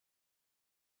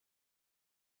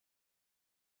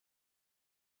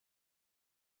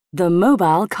The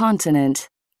Mobile Continent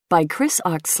by Chris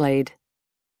Oxlade.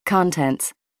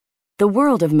 Contents: The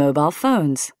World of Mobile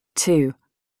Phones, 2.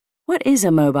 What is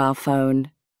a mobile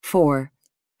phone? 4.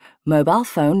 Mobile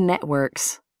phone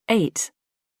networks, 8.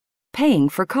 Paying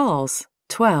for calls,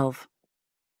 12.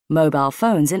 Mobile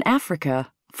phones in Africa,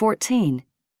 14.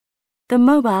 The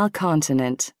Mobile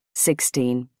Continent,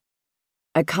 16.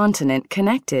 A continent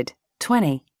connected,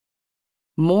 20.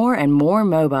 More and more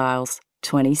mobiles,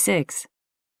 26.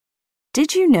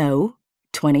 Did you know?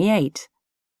 28.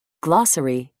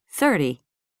 Glossary, 30.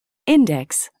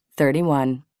 Index,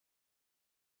 31.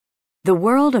 The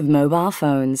world of mobile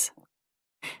phones.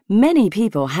 Many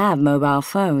people have mobile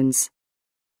phones.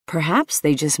 Perhaps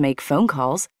they just make phone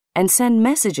calls and send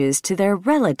messages to their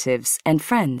relatives and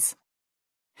friends.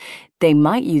 They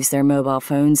might use their mobile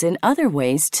phones in other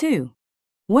ways too.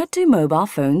 What do mobile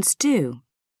phones do?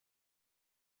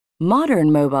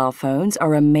 Modern mobile phones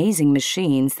are amazing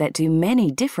machines that do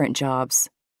many different jobs.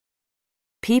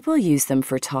 People use them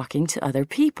for talking to other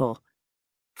people,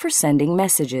 for sending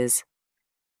messages,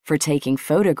 for taking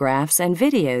photographs and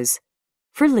videos,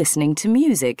 for listening to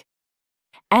music,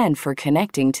 and for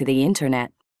connecting to the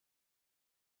internet.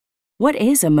 What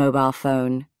is a mobile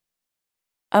phone?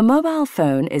 A mobile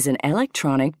phone is an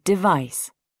electronic device.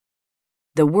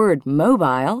 The word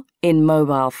mobile in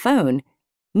mobile phone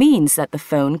means that the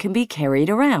phone can be carried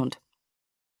around.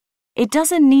 It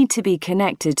doesn't need to be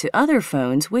connected to other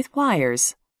phones with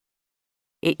wires.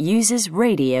 It uses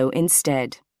radio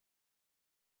instead.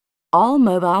 All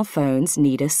mobile phones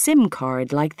need a SIM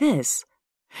card like this.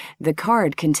 The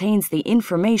card contains the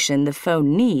information the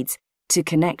phone needs to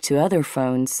connect to other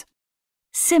phones.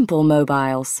 Simple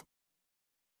mobiles.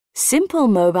 Simple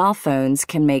mobile phones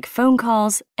can make phone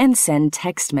calls and send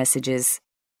text messages.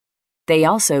 They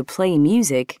also play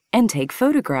music and take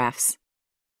photographs.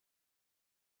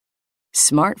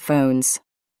 Smartphones.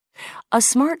 A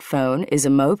smartphone is a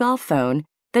mobile phone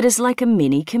that is like a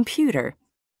mini computer.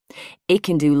 It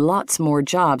can do lots more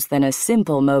jobs than a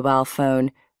simple mobile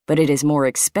phone, but it is more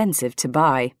expensive to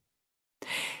buy.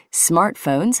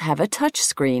 Smartphones have a touch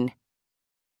screen.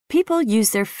 People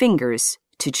use their fingers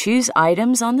to choose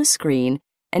items on the screen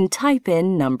and type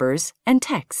in numbers and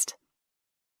text.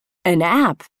 An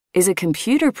app is a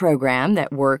computer program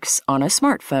that works on a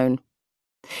smartphone.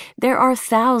 There are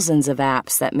thousands of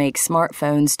apps that make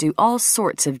smartphones do all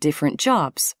sorts of different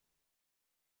jobs.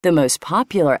 The most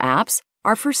popular apps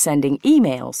are for sending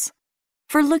emails,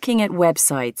 for looking at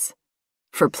websites,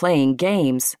 for playing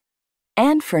games,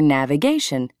 and for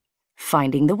navigation,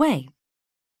 finding the way.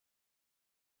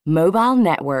 Mobile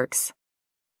networks.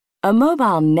 A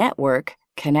mobile network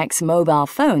connects mobile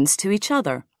phones to each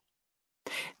other.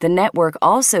 The network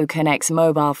also connects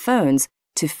mobile phones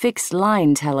to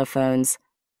fixed-line telephones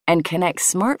and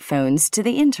connects smartphones to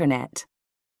the internet.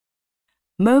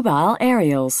 Mobile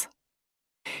aerials.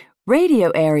 Radio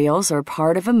aerials are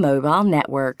part of a mobile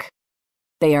network.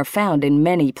 They are found in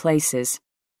many places.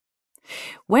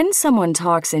 When someone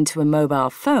talks into a mobile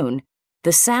phone,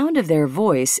 the sound of their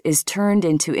voice is turned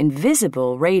into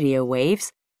invisible radio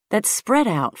waves that spread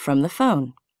out from the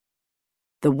phone.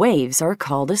 The waves are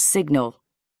called a signal.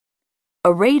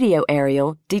 A radio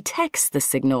aerial detects the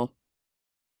signal.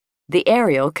 The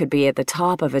aerial could be at the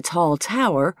top of a tall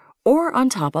tower or on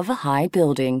top of a high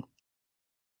building.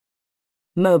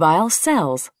 Mobile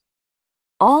cells.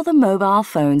 All the mobile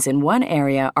phones in one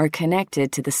area are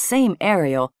connected to the same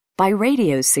aerial by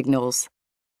radio signals.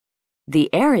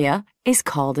 The area is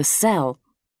called a cell.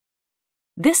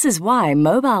 This is why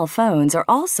mobile phones are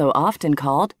also often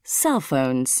called cell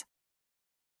phones.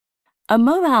 A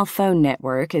mobile phone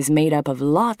network is made up of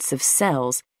lots of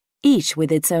cells, each with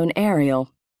its own aerial.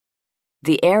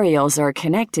 The aerials are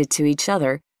connected to each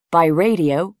other by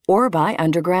radio or by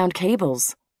underground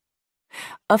cables.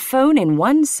 A phone in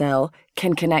one cell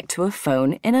can connect to a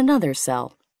phone in another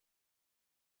cell.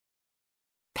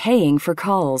 Paying for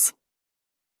calls.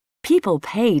 People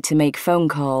pay to make phone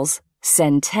calls,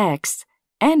 send texts,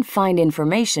 and find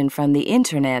information from the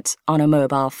internet on a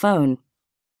mobile phone.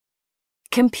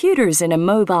 Computers in a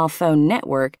mobile phone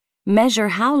network measure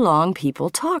how long people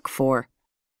talk for,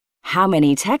 how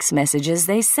many text messages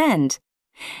they send,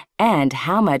 and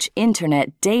how much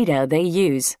internet data they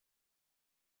use.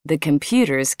 The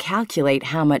computers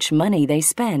calculate how much money they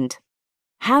spend.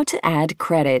 How to add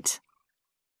credit.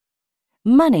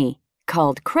 Money,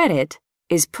 called credit,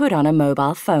 is put on a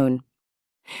mobile phone.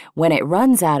 When it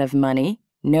runs out of money,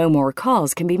 no more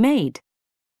calls can be made.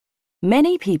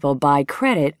 Many people buy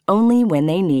credit only when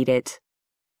they need it.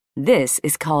 This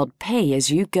is called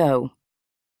pay-as-you-go.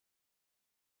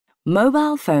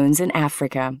 Mobile phones in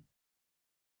Africa.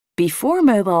 Before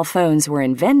mobile phones were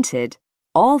invented,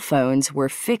 all phones were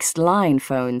fixed-line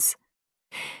phones.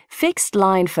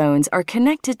 Fixed-line phones are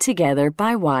connected together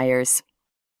by wires.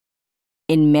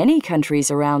 In many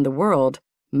countries around the world,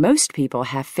 most people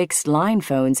have fixed-line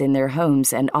phones in their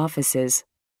homes and offices.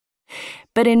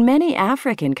 But in many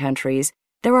African countries,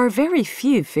 there are very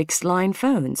few fixed-line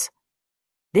phones.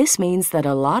 This means that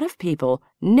a lot of people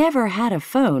never had a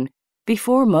phone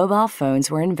before mobile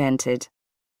phones were invented.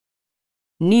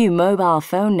 New mobile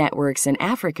phone networks in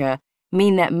Africa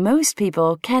mean that most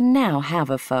people can now have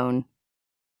a phone.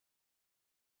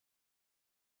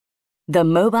 The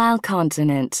mobile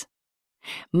continent.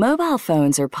 Mobile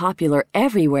phones are popular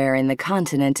everywhere in the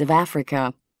continent of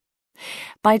Africa.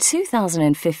 By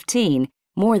 2015,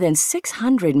 more than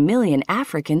 600 million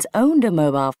Africans owned a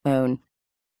mobile phone.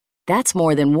 That's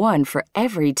more than one for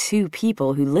every 2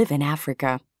 people who live in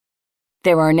Africa.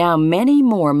 There are now many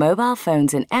more mobile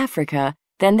phones in Africa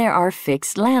than there are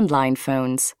fixed landline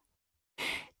phones.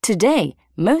 Today,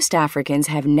 most Africans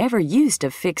have never used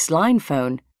a fixed-line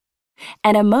phone,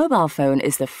 and a mobile phone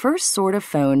is the first sort of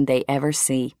phone they ever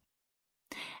see.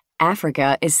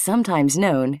 Africa is sometimes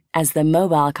known as the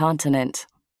mobile continent.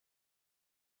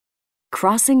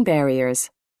 Crossing barriers.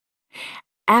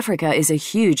 Africa is a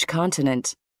huge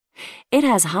continent. It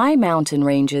has high mountain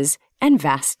ranges and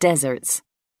vast deserts.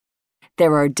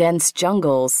 There are dense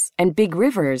jungles and big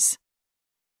rivers.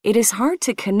 It is hard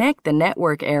to connect the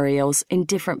network aerials in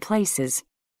different places.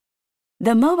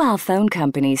 The mobile phone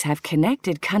companies have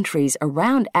connected countries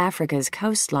around Africa's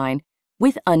coastline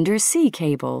with undersea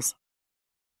cables.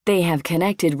 They have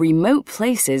connected remote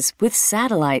places with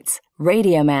satellites,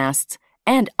 radio masts,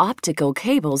 and optical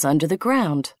cables under the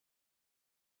ground.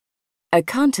 A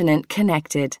continent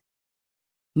connected.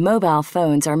 Mobile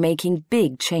phones are making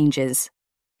big changes.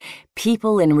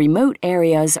 People in remote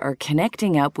areas are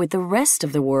connecting up with the rest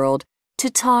of the world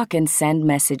to talk and send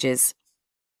messages.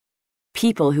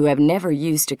 People who have never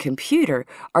used a computer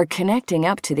are connecting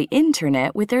up to the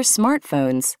internet with their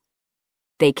smartphones.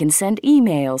 They can send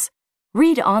emails,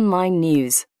 read online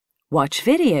news, watch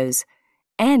videos,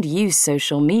 and use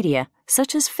social media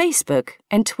such as Facebook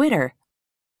and Twitter.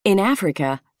 In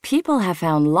Africa, people have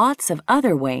found lots of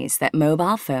other ways that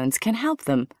mobile phones can help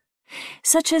them,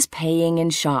 such as paying in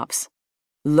shops,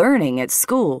 learning at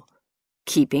school,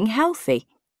 keeping healthy,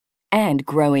 and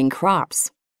growing crops.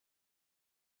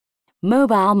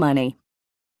 Mobile money.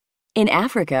 In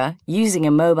Africa, using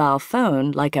a mobile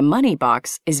phone like a money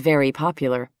box is very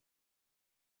popular.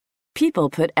 People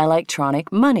put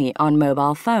electronic money on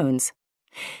mobile phones.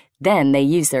 Then they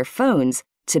use their phones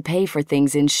to pay for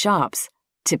things in shops,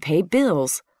 to pay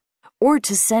bills, or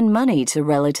to send money to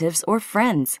relatives or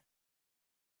friends.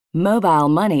 Mobile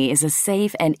money is a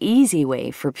safe and easy way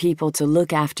for people to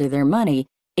look after their money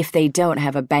if they don't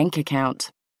have a bank account.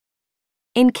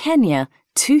 In Kenya,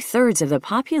 2/3 of the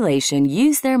population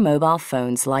use their mobile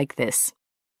phones like this.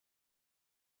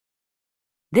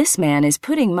 This man is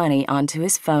putting money onto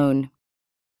his phone.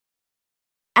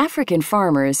 African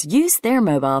farmers use their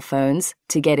mobile phones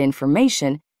to get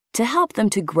information to help them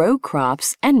to grow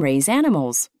crops and raise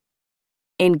animals.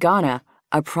 In Ghana,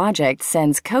 a project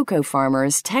sends cocoa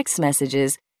farmers text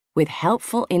messages with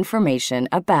helpful information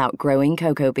about growing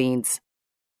cocoa beans.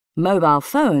 Mobile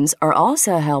phones are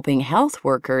also helping health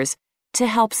workers to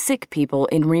help sick people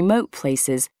in remote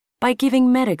places by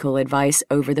giving medical advice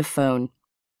over the phone.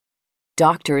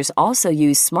 Doctors also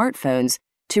use smartphones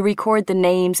to record the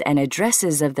names and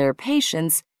addresses of their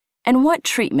patients and what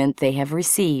treatment they have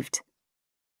received.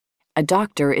 A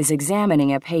doctor is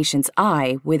examining a patient's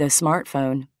eye with a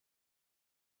smartphone.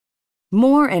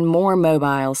 More and more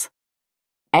mobiles.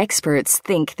 Experts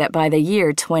think that by the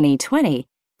year 2020,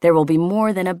 there will be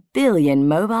more than 1 billion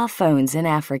mobile phones in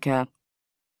Africa.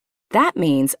 That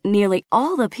means nearly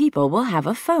all the people will have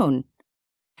a phone.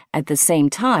 At the same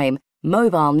time,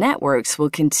 mobile networks will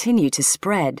continue to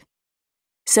spread.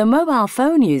 So mobile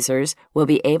phone users will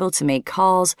be able to make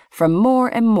calls from more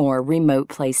and more remote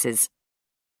places.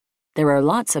 There are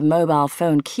lots of mobile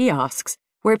phone kiosks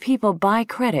where people buy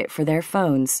credit for their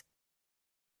phones.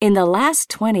 In the last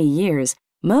 20 years,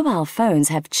 mobile phones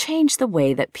have changed the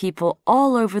way that people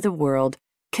all over the world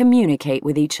communicate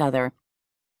with each other.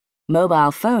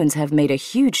 Mobile phones have made a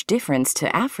huge difference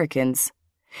to Africans.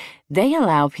 They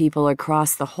allow people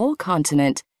across the whole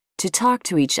continent to talk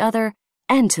to each other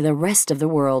and to the rest of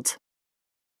the world.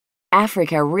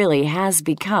 Africa really has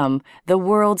become the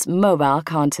world's mobile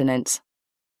continent.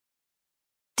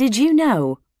 Did you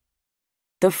know?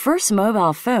 The first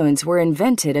mobile phones were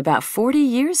invented about 40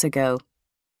 years ago.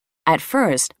 At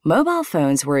first, mobile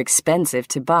phones were expensive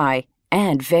to buy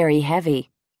and very heavy.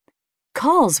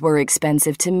 Calls were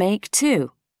expensive to make,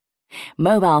 too.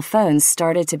 Mobile phones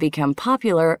started to become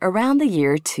popular around the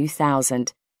year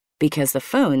 2000 because the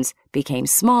phones became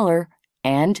smaller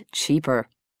and cheaper.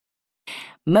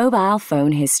 Mobile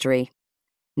phone history.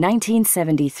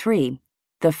 1973.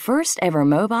 The first ever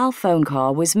mobile phone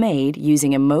call was made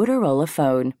using a Motorola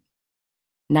phone.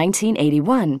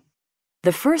 1981.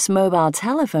 The first mobile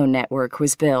telephone network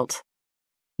was built.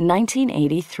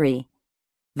 1983.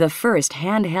 The first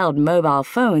handheld mobile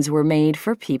phones were made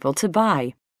for people to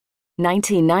buy.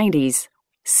 1990s.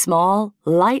 Small,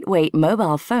 lightweight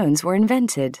mobile phones were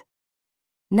invented.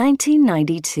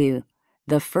 1992.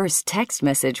 The first text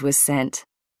message was sent.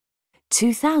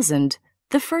 2000.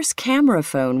 The first camera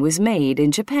phone was made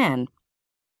in Japan.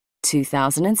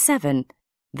 2007.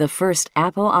 The first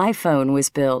Apple iPhone was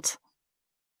built.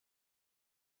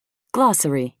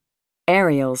 Glossary.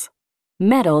 Aerials.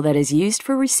 Metal that is used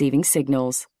for receiving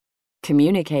signals.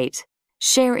 Communicate.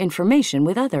 Share information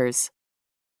with others.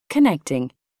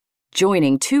 Connecting.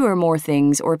 Joining two or more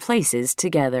things or places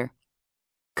together.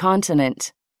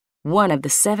 Continent. One of the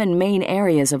 7 main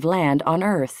areas of land on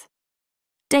Earth.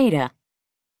 Data.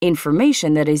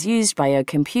 Information that is used by a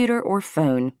computer or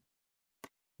phone.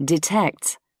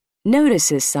 Detects.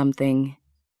 Notices something.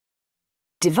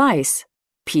 Device.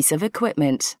 Piece of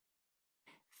equipment.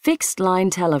 Fixed line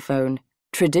telephone.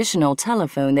 Traditional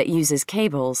telephone that uses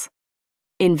cables.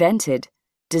 Invented.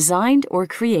 Designed or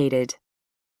created.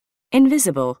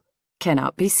 Invisible.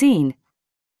 Cannot be seen.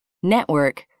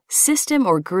 Network. System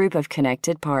or group of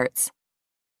connected parts.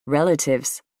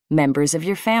 Relatives. Members of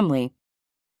your family.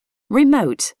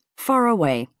 Remote. Far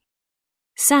away.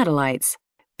 Satellites.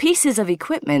 Pieces of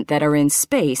equipment that are in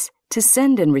space to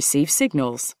send and receive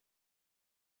signals.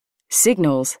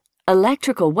 Signals.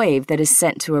 Electrical wave that is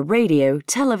sent to a radio,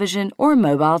 television, or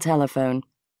mobile telephone.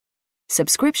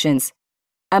 Subscriptions.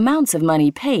 Amounts of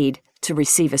money paid to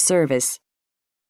receive a service.